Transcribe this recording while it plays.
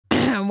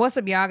What's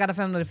up, y'all? I got a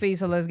family to feed,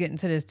 so let's get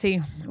into this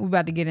tea. We're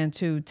about to get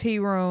into Tea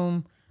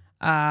Room.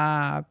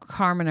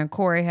 Carmen and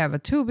Corey have a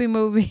TUBI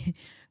movie.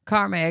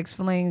 Carmen EX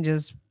FLING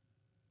just...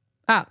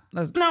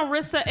 let's... Now,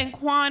 Rissa and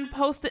Quan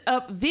posted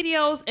up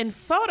videos and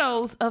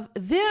photos of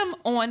them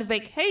on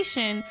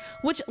vacation,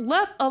 which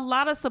left a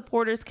lot of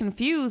supporters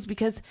confused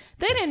because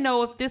they didn't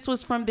know if this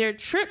was from their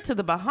trip to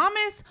the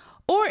Bahamas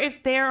or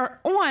if they're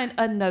on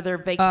another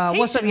vacation.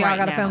 What's up, y'all? Right I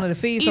got now. a family to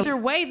feed. Either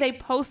way, they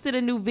posted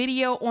a new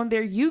video on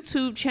their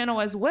YouTube channel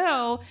as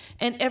well,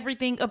 and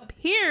everything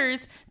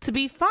appears to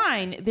be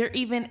fine. They're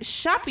even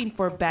shopping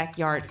for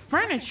backyard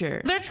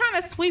furniture. They're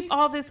trying to sweep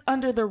all this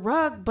under the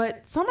rug,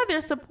 but some of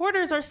their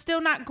supporters are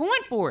still not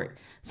going for it.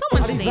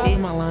 Someone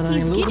stated,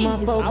 he's getting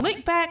his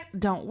lick back,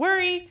 don't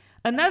worry.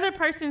 Another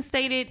person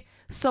stated,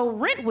 so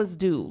rent was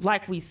due,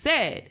 like we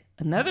said.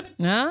 Another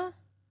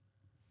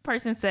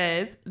person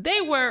says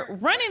they were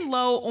running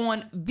low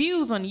on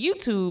views on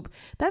YouTube.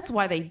 That's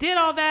why they did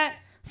all that.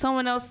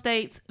 Someone else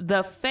states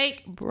the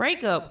fake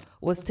breakup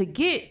was to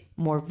get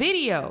more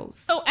videos.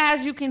 So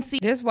as you can see,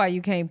 this is why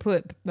you can't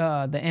put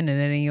the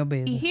internet in your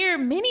business. Here,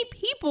 many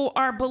people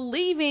are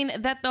believing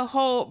that the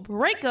whole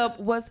breakup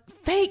was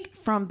fake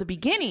from the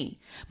beginning.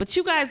 But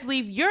you guys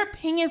leave your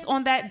opinions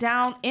on that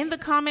down in the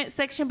comment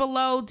section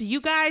below. Do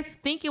you guys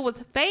think it was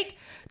fake?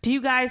 Do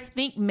you guys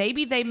think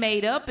maybe they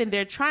made up and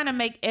they're trying to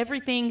make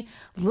everything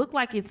look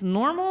like it's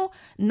normal?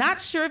 Not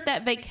sure if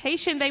that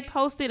vacation they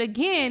posted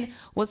again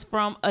was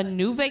from a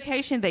new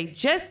vacation they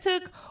just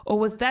took, or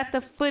was that the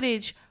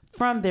footage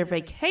from their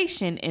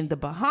vacation in the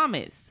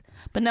Bahamas.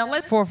 But now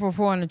let's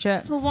 444 in the chat.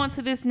 Let's move on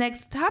to this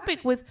next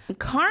topic with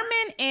Carmen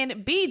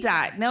and B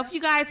Dot. Now, if you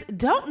guys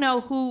don't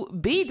know who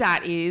B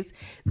Dot is,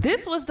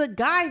 this was the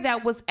guy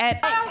that was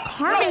at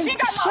Carmen's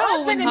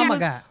show when he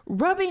was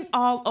rubbing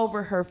all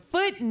over her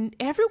foot, and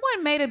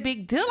everyone made a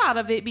big deal out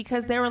of it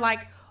because they were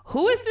like,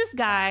 who is this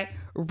guy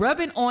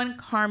rubbing on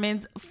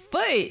Carmen's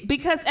foot?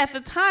 Because at the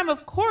time,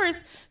 of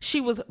course,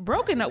 she was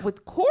broken up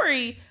with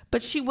Corey,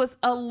 but she was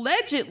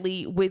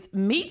allegedly with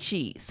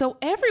Michi. So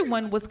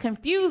everyone was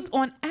confused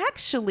on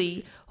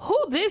actually who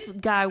this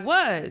guy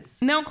was.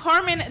 Now,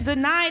 Carmen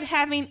denied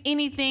having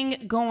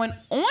anything going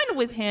on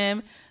with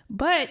him,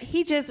 but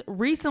he just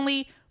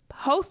recently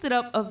posted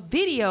up a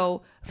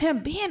video of him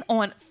being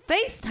on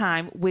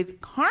FaceTime with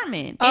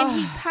Carmen. And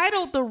he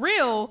titled the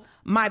reel,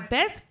 "My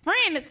best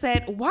friend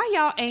said, why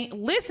y'all ain't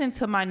listened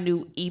to my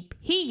new EP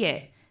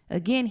yet?"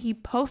 Again, he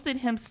posted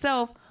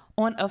himself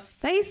on a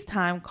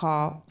FaceTime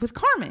call with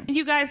Carmen.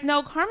 You guys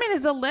know Carmen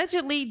is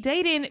allegedly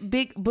dating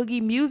Big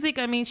Boogie Music.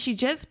 I mean, she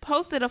just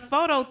posted a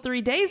photo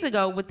 3 days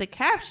ago with the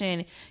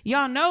caption,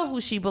 "Y'all know who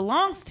she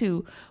belongs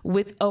to,"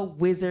 with a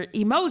wizard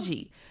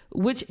emoji,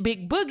 which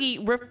Big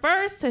Boogie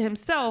refers to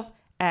himself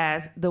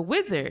as the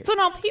wizard. So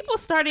now people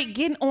started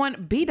getting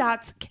on B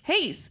Dot's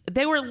case.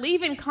 They were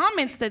leaving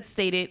comments that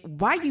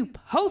stated, "Why you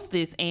post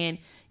this?" and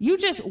 "You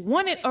just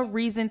wanted a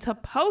reason to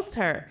post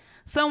her."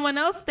 Someone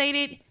else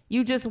stated,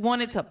 "You just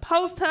wanted to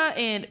post her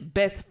and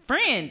best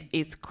friend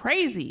is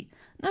crazy."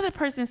 Another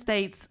person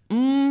states,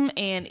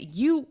 and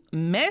 "You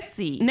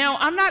messy." Now,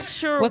 I'm not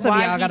sure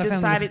why he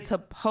decided to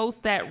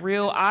post that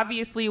reel.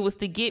 Obviously, it was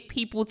to get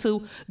people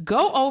to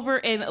go over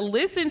and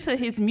listen to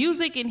his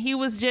music, and he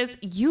was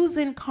just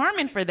using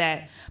Carmen for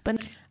that.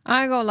 But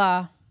I ain't gonna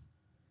lie,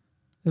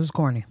 it was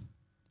corny.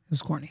 It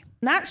was corny.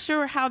 Not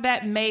sure how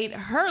that made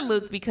her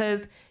look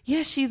because,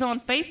 yes, she's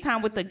on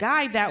FaceTime with the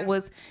guy that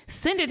was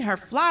sending her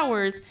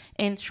flowers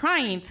and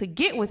trying to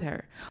get with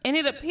her. And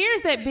it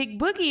appears that Big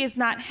Boogie is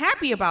not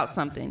happy about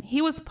something.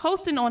 He was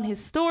posting on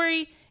his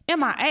story,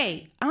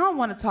 "MIA, I don't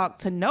want to talk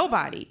to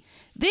nobody."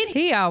 Then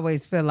he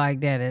always feel like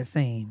that, it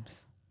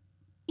seems.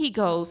 He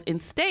goes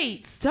and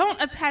states,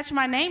 "Don't attach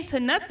my name to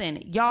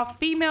nothing. Y'all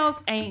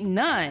females ain't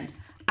none.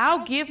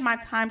 I'll give my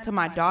time to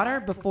my daughter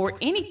before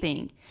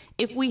anything.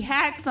 If we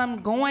had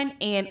some going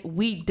and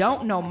we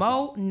don't no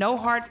more, no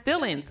hard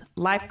feelings.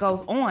 Life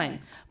goes on.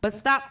 But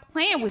stop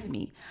playing with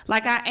me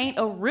like I ain't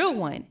a real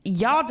one.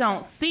 Y'all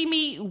don't see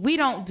me. We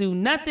don't do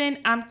nothing.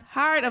 I'm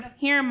tired of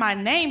hearing my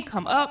name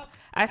come up.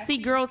 I see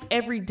girls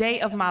every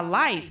day of my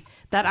life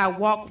that I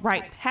walk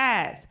right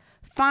past.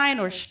 Fine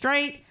or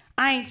straight,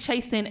 I ain't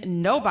chasing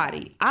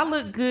nobody. I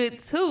look good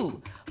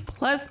too.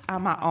 Plus,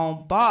 I'm my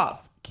own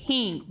boss,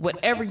 king,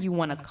 whatever you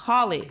want to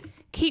call it.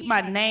 Keep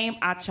my name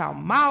out y'all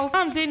mouth."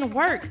 Didn't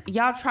work.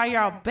 Y'all try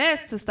your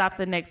best to stop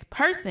the next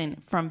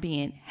person from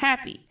being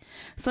happy.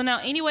 So now,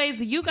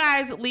 anyways, you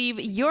guys leave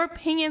your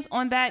opinions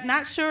on that.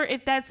 Not sure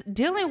if that's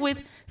dealing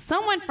with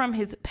someone from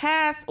his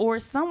past or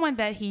someone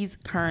that he's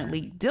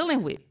currently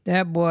dealing with.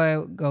 That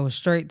boy goes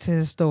straight to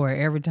his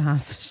story every time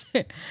some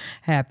shit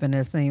happen.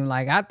 It seemed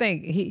like, I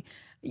think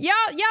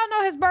y'all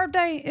know his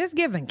birthday is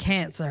giving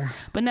cancer.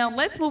 But now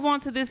let's move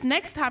on to this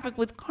next topic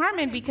with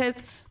Carmen, because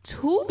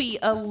TUBI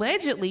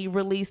allegedly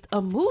released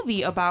a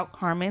movie about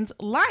Carmen's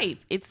life.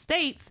 It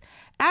states,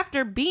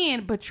 after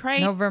being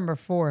betrayed November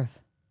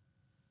 4th.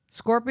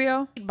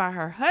 Scorpio? By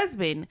her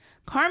husband,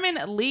 Carmen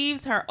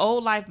leaves her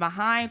old life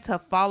behind to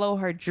follow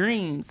her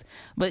dreams,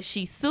 but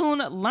she soon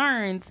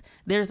learns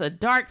there's a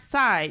dark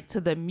side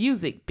to the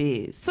music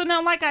biz. So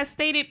now, like I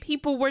stated,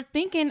 people were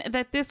thinking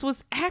that this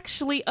was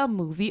actually a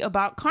movie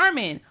about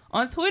Carmen.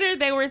 On Twitter,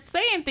 they were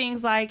saying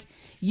things like,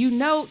 you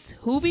know,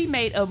 TUBI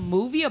made a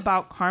movie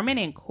about Carmen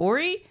and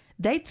Corey?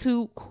 They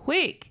too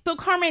quick. So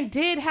Carmen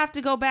did have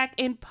to go back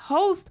and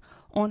post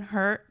on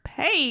her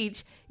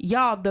page,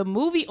 y'all, the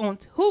movie on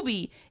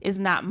TUBI is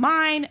not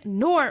mine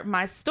nor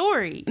my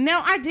story.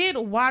 Now, I did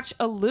watch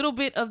a little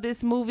bit of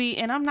this movie,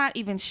 and I'm not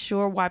even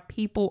sure why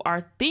people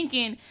are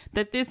thinking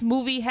that this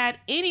movie had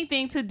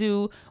anything to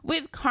do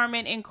with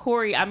Carmen and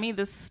Corey. I mean,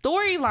 the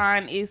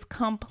storyline is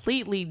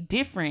completely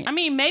different. I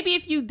mean, maybe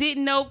if you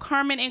didn't know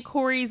Carmen and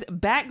Corey's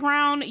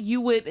background,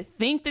 you would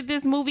think that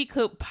this movie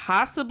could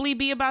possibly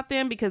be about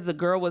them because the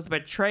girl was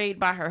betrayed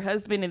by her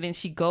husband and then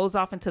she goes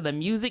off into the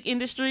music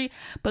industry.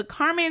 But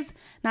Carmen's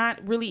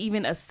not really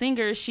even a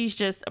singer. She's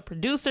just a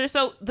producer.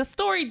 So the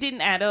story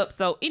didn't add up.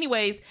 So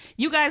anyways,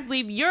 you guys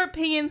leave your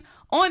opinions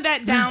on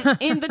that down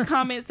in the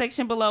comment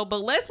section below.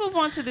 But let's move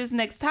on to this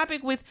next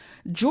topic with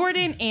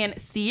Jordan and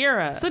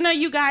Ciara. So now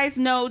you guys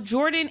know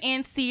Jordan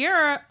and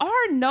Ciara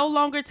are no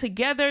longer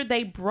together.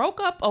 They broke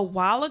up a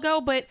while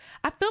ago, but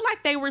I feel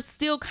like they were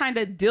still kind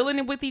of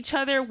dealing with each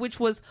other, which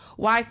was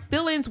why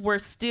feelings were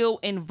still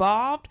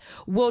involved.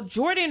 Well,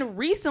 Jordan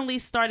recently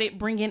started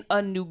bringing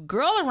a new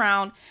girl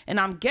around, and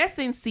I'm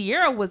guessing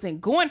Ciara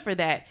wasn't going for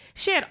that.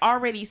 She had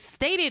already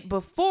stated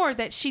before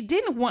that she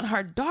didn't want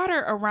her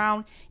daughter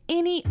around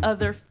any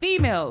other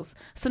females.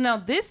 So now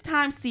this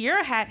time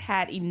Ciara had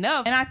had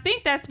enough, and I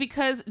think that's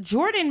because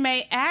Jordan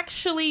may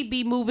actually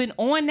be moving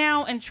on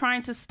now and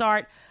trying to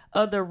start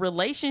other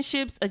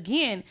relationships.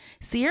 Again,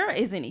 Ciara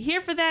isn't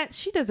here for that.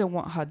 She doesn't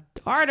want her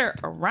daughter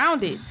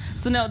around it.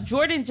 So now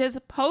Jordan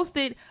just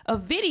posted a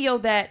video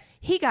that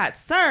he got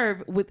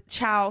served with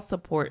child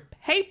support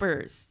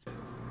papers.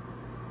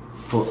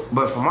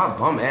 But for my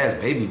bum ass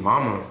baby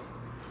mama,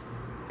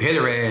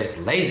 bitter ass,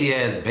 lazy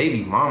ass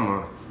baby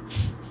mama,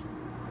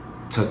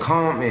 to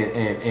come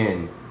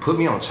and put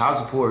me on child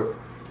support,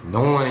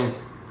 knowing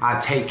I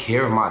take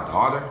care of my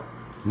daughter,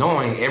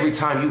 knowing every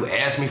time you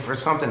ask me for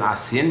something, I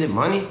send it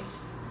money,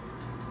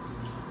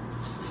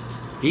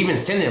 even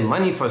sending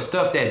money for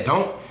stuff that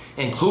don't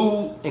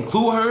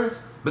include her,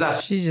 but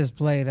she just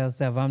played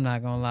herself, I'm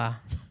not gonna lie.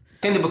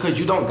 Send it because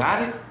you don't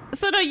got it.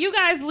 So now you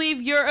guys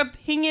leave your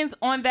opinions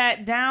on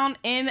that down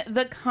in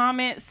the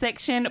comment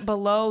section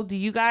below. Do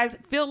you guys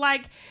feel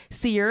like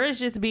Ciara is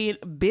just being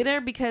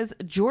bitter because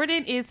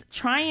Jordan is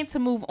trying to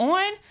move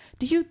on?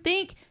 Do you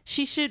think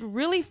she should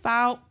really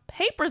file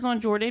papers on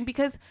Jordan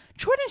because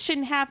Jordan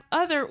shouldn't have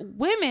other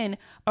women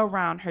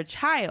around her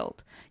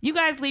child? You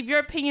guys leave your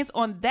opinions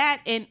on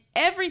that and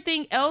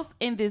everything else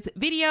in this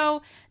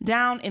video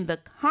down in the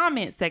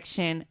comment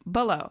section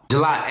below.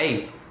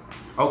 July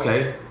 8th.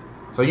 Okay.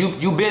 So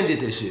you been did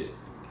this shit.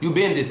 You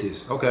been did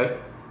this. Okay.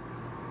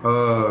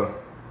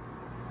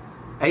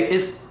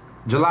 It's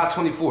July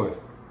 24th.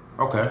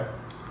 Okay.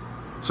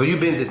 So you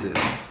been did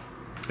this.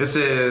 It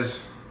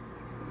says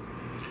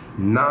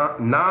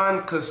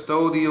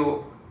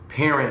non-custodial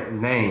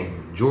parent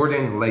name,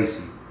 Jordan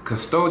Lacey.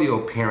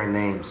 Custodial parent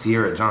name,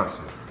 Ciara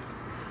Johnson.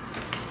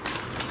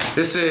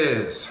 It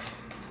says,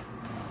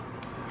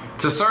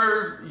 to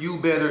serve you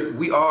better,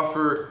 we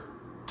offer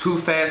 2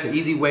 fast and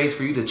easy ways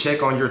for you to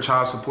check on your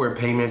child support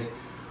payments.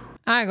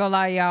 I ain't gonna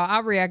lie, y'all. I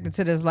reacted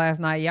to this last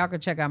night. Y'all can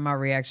check out my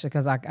reaction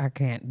because I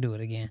can't do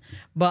it again.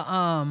 But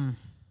and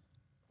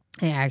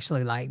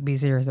actually like be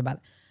serious about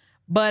it.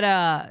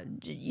 But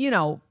you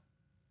know,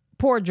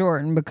 poor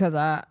Jordan, because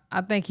I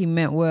think he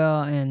meant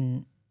well,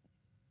 and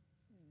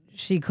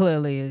she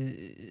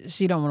clearly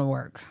she don't want to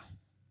work.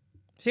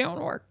 She don't want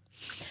to work.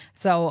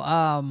 So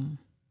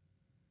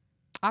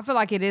I feel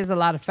like it is a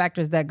lot of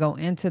factors that go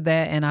into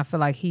that, and I feel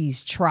like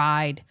he's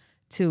tried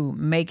to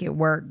make it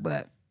work,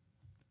 but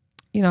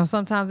you know,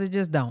 sometimes it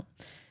just don't.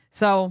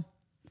 So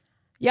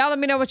y'all let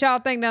me know what y'all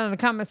think down in the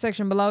comment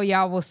section below.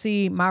 Y'all will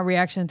see my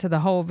reaction to the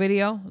whole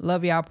video.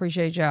 Love y'all.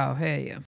 Appreciate y'all. Hell yeah.